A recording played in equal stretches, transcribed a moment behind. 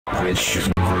Which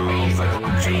groove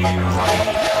do you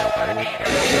like?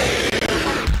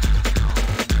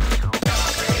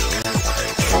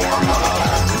 Form up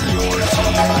your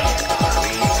team.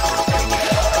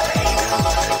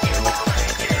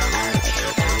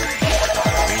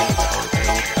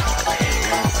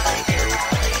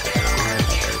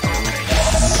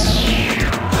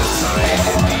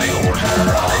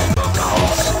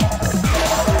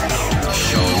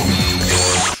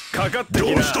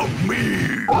 Don't stop me!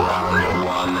 Round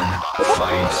one,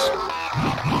 fight.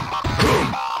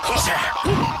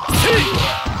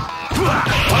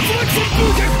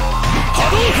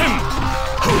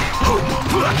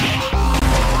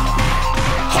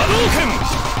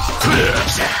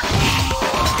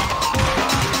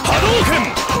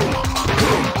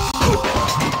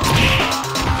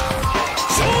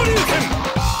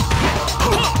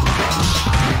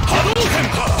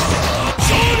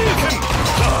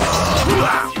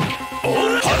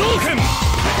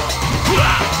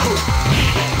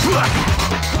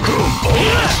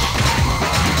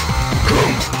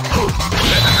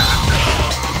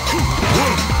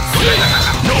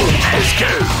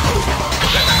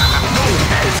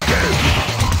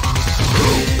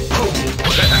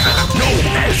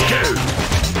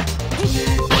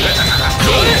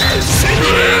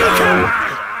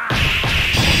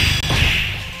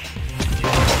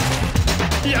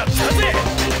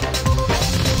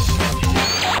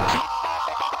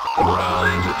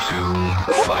 Round two,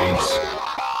 fight.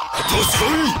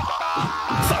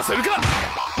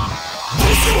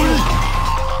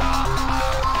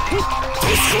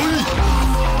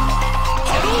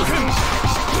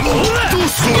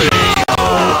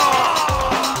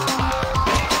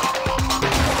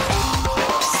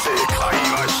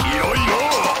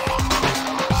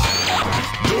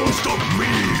 Don't stop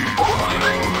me!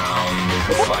 Final round,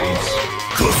 fight.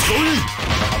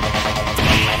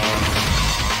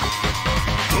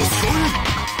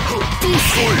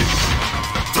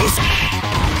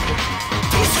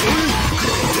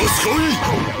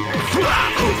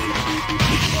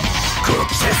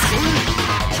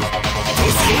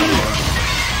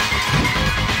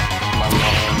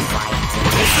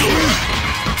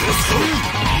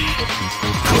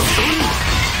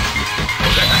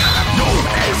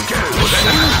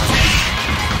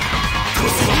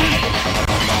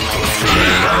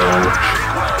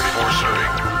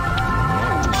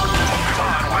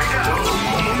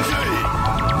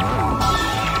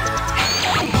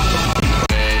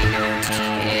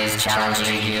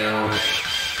 Challenging you.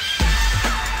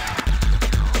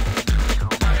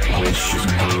 Which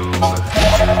move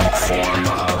to form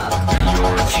up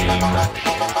your team?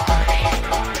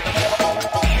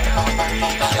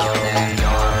 Show them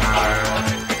your power.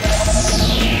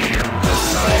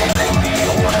 Deciding the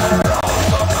order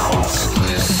of accounts,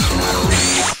 this will be.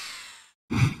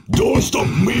 Don't stop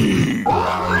me!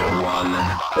 Round one,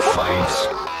 fight.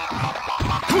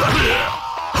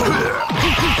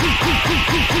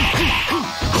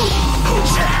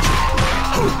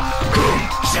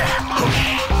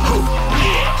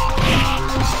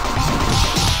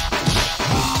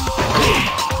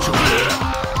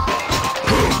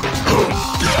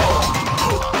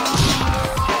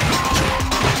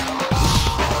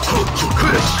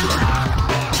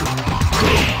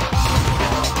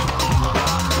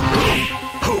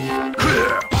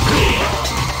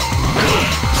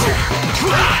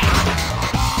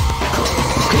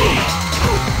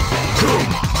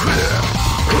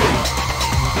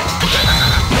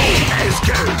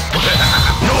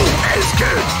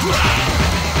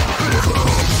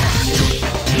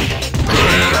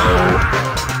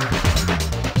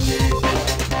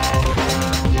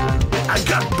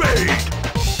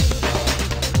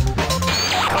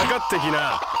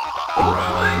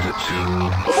 Round two,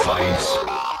 fight.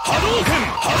 Hadouken!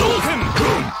 Hadouken!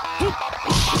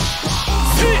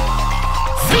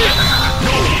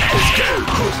 No escape!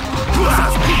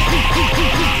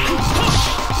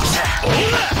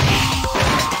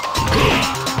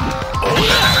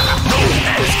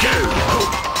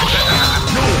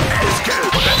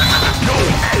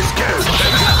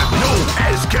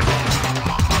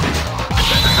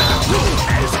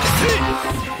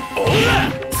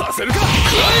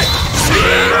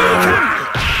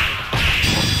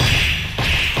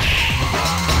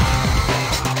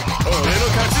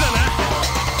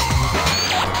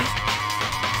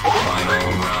 Final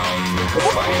round,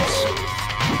 fight.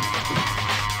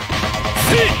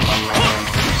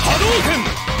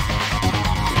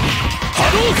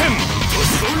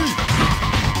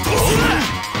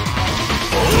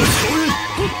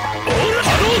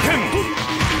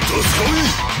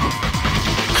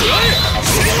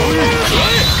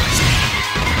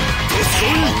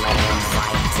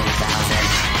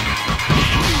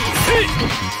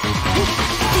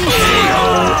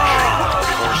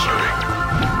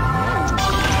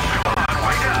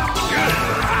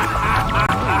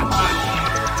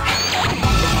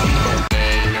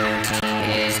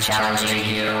 challenging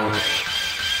you.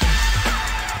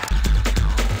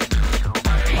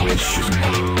 Which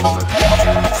move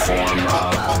to form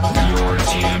up your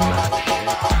team?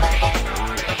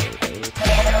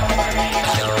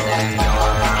 Show them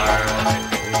your power.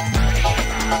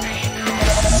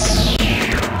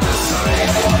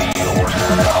 Decide the order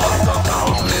of the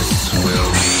boundless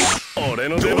will be.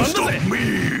 Don't stop me!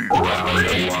 Round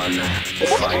 1,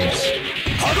 fight.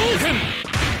 Hadouken!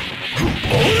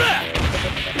 Ora!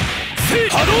 See!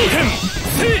 Hadouken!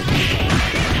 See!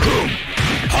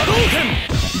 Hadouken!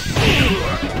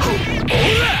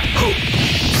 Ora!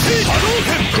 See!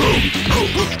 Hadouken!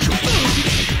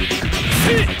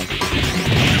 See!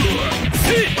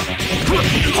 See!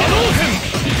 Hadouken!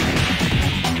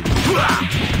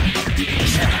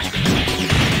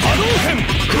 Hadouken!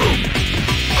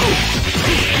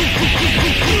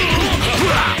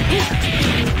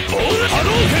 Ora!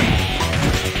 Hadouken!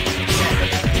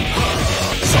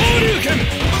 Shoryuken!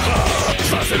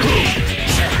 Saせる!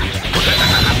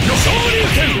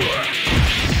 Shoryuken!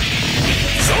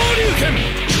 Shoryuken!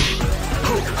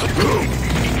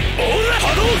 Ora!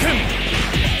 Hadouken!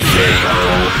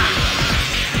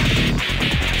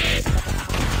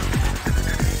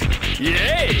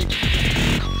 Yay!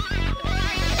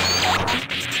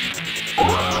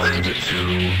 Round 2,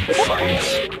 fight.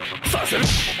 させる!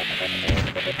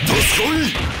 どすこい!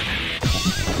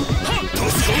 ど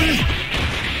すこい!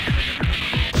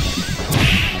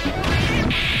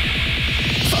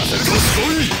 させる! どすこ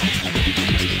い!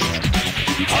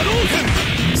 波動拳!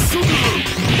 すぐ!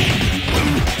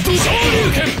 昇竜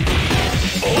拳!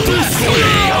 おどすこい!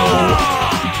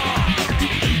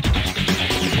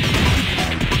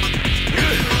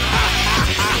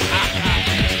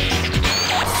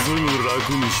 すぐ楽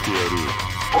にしてやる.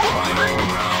 Final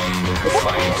round,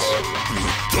 fight.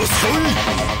 どすこい!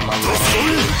 どすこ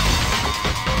い!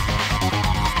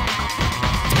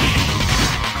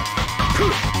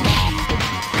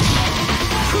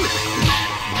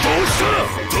 どうした?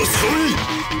 どすこい!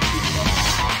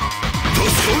 ど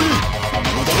すこい!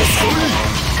 どすこい!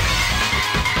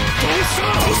 どうした?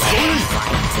 どすこい!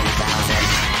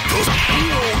 どすこ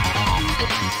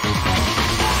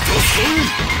い! どすこ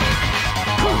い!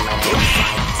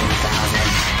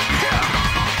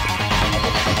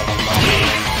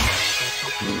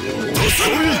 どすこ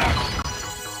い!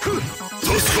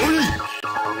 どすこい!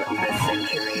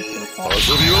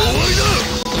 遊びは終わりだ!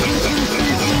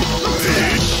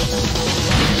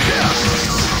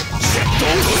 ど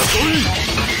すこい!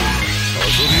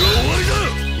 遊びは終わりだ!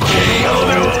 このま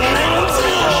までは終わらんぞ!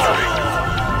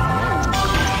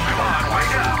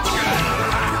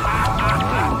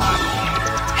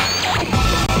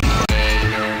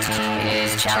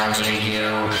 Is challenging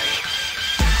you.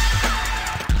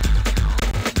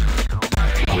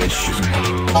 Which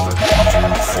move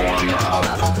to form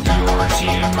up your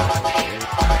team?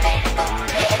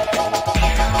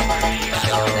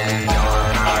 Show them your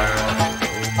power.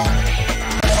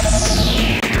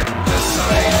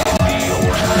 Decide the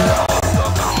order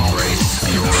of the embrace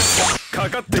yourself. か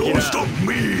かってきな! Don't stop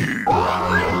me!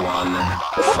 Round 1,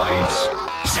 fight.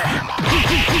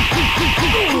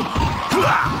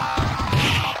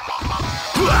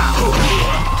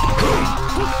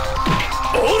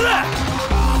 おら!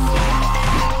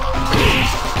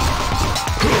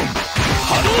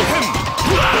 波動拳!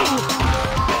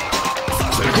 さ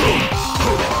せる!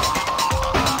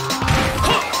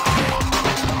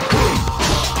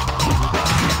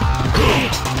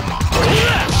 おら!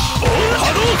 波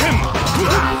動拳! 波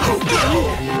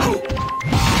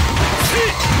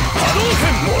動拳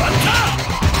もらった!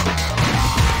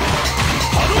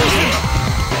 波動拳!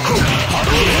 波動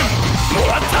拳も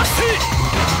らったし!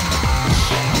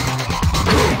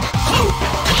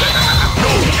 No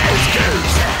escape!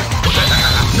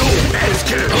 No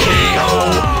escape!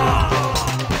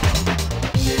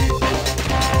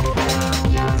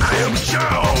 I am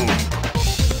down!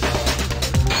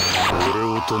 俺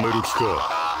を止める気か?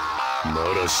 な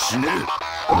ら死ね!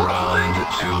 Round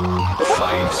 2,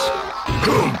 fight.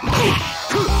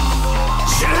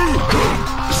 死ね!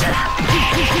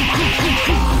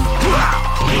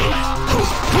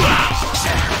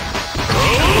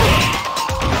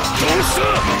 どうした?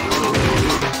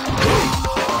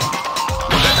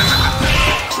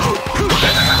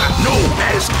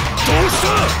 どうした?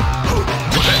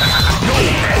 No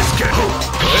escape!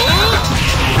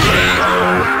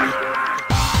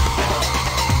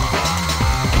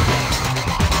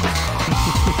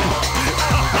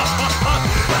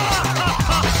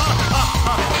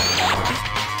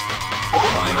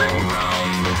 Final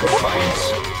round, fight.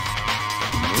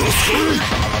 どすこい!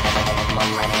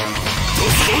 Millennium. ど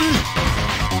すこい!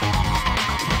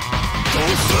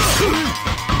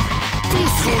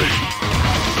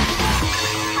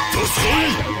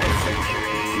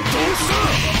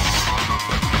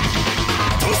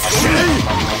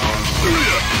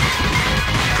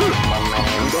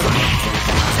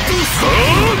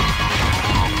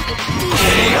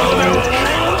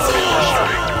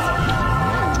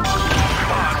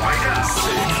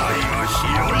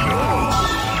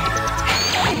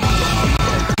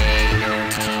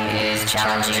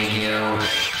 Challenging you.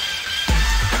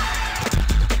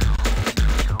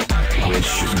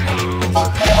 Which move to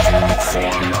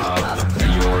form up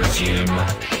your team?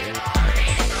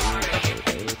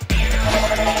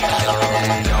 Show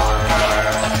them your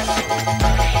power.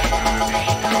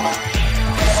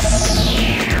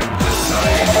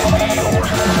 Deciding the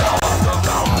order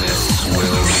of this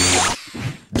will be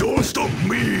Don't stop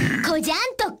me! こじゃん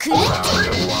とくるっ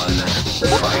round one.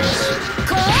 Fight.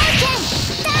 こうけん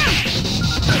だ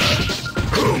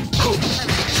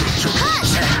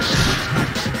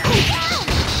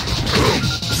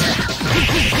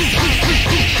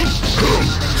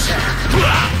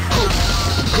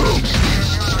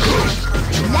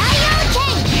ライオン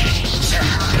剣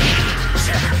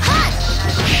はっ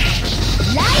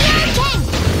ライオン剣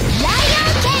ライオ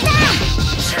ン剣だ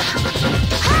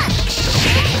はっ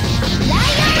ライ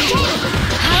オン剣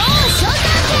覇王召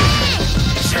喚剣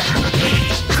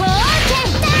こう剣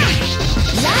だ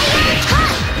ライオンは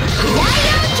っライ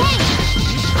オン剣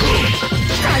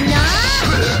かな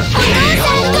お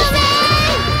父さんごめん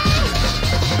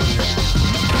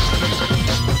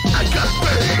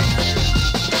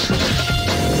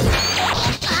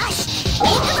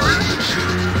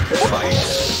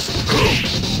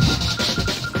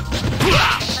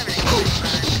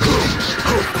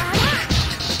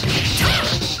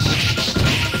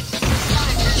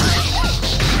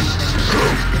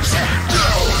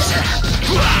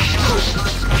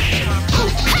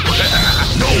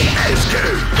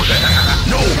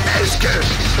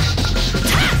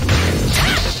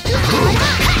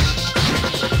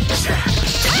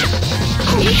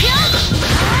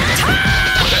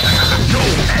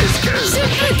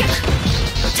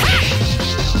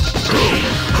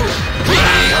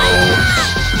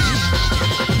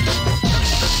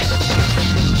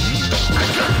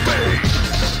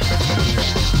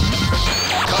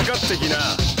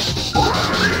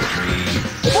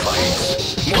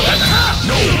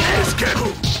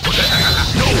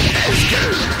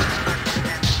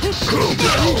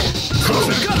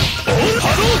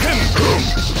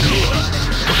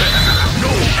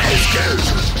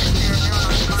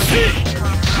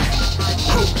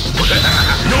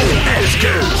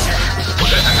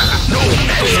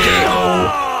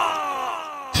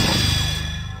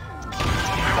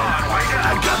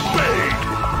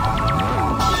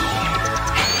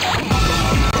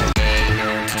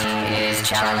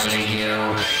Challenging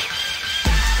you.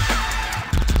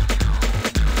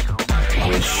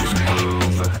 Which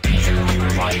move do you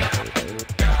like?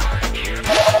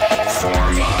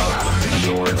 Form up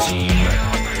your team.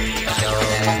 Show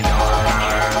them your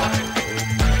power.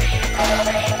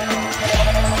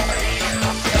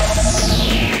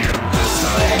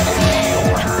 Decide the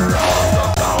order of the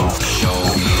bout. Show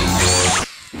me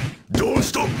your Don't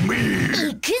stop me!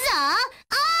 行くぞ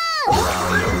おー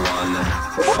round one.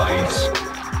 Fight.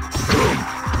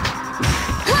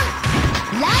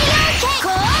 ライオン剣こ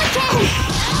う剣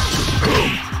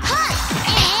はっ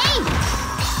えい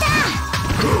だ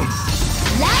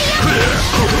ライオン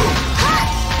は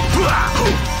っこ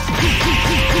う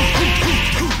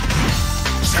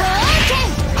剣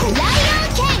ライオ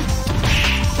ン剣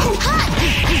はっラ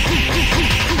イオ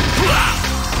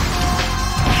ン剣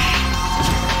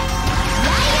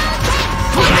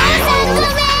お父さんご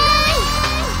めん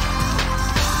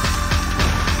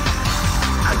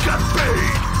I got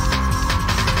bait!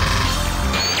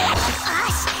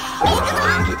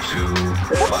 Round two.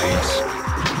 Fight.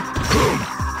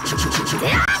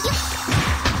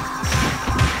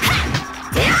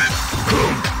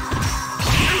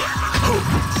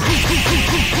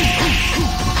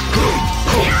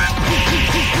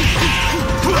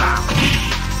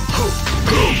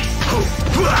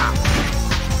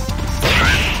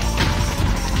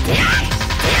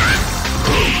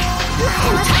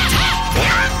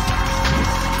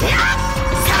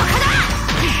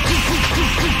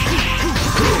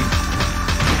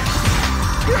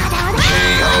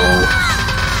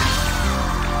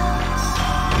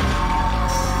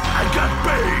 I got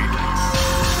bait!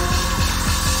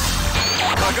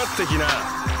 かかってきな。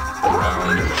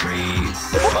 Round three.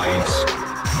 Fight.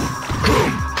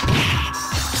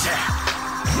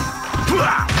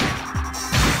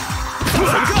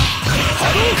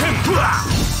 波動拳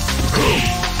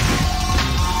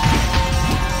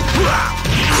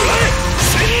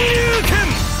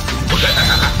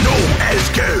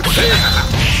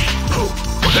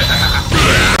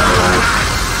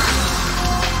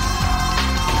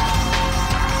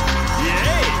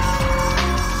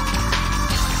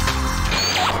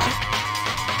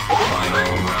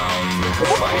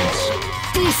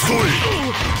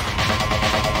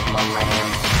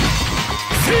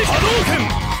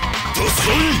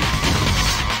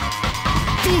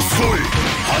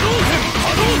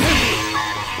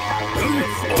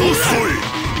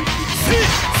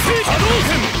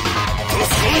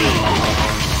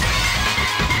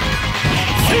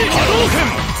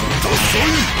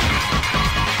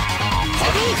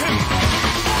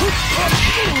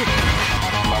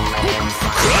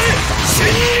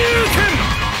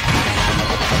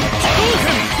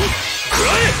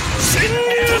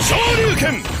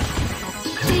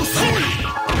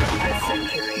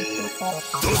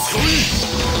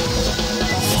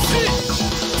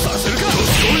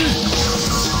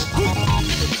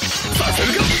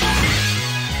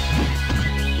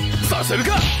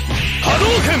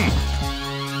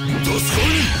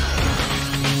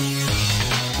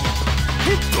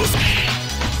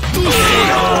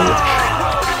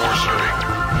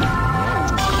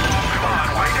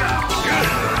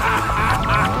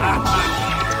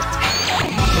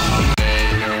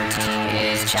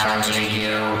Challenging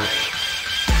you.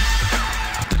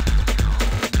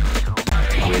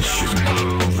 Which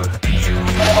move you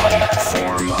might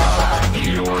form up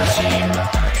your team?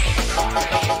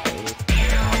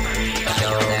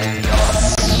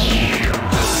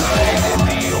 Decide in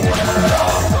the order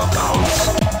of the bounce.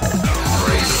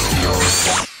 Brace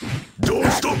yourself.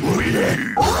 Don't stop me!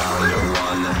 Round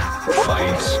one,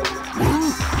 fight.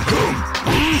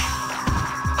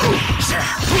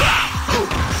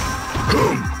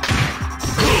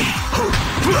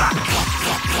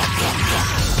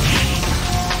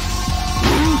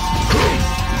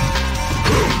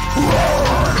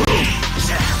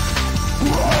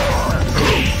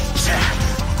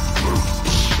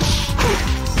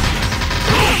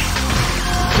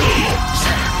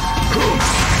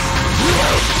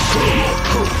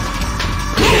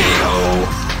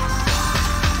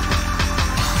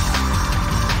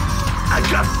 I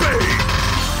got paid!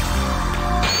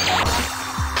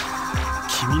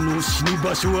 君の死ぬ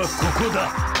場所はここだ。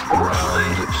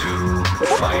 Round two,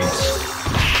 fight.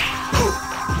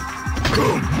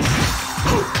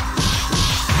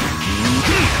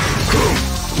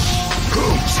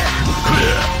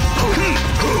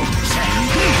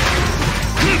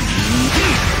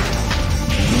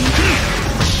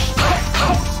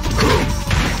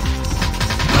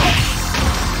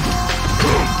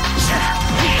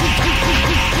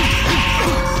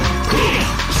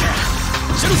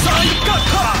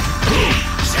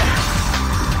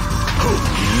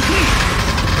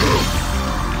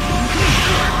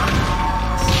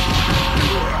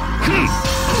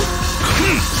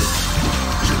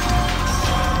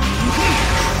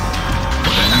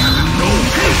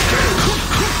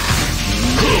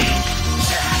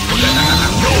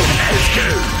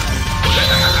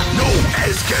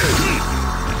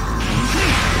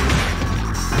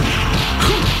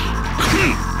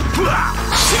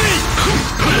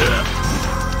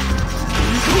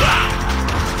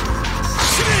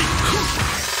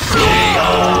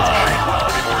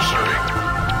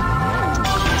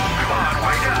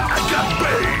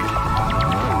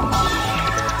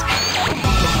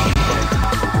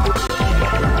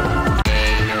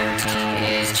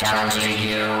 Challenging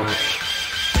you.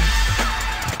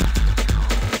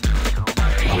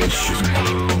 Which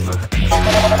move you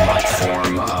might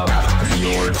form up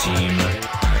your team?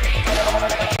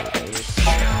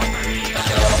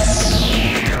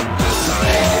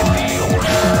 Decide in the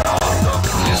order of the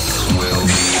this will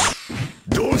be.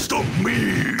 Don't stop me!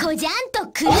 こじゃんと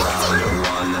クルッチ Round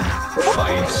one,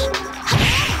 fight.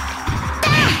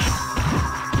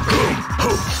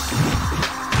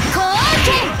 後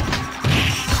剣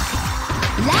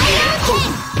ライオン剣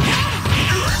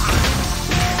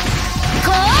後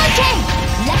剣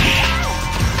ライ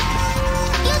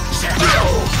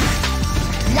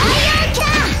オン剣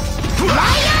ラ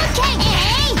イオン剣え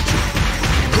い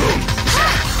は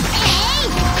っえい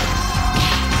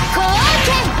後剣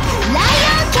ライ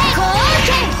オン剣後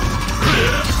剣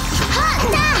はっ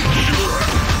たはっ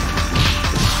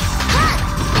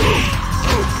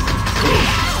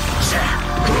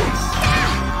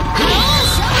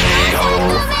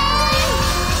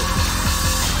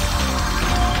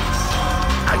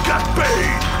I got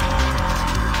paid!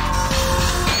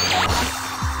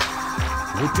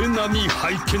 お手並み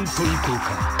拝見といこう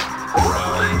か。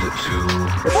Round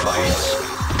 2, fight.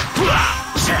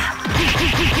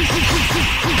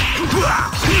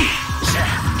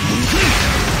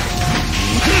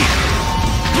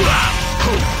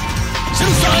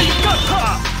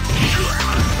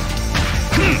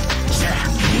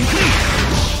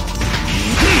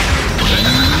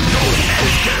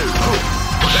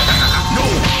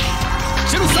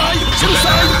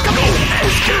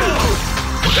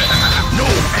 No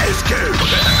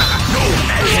escape!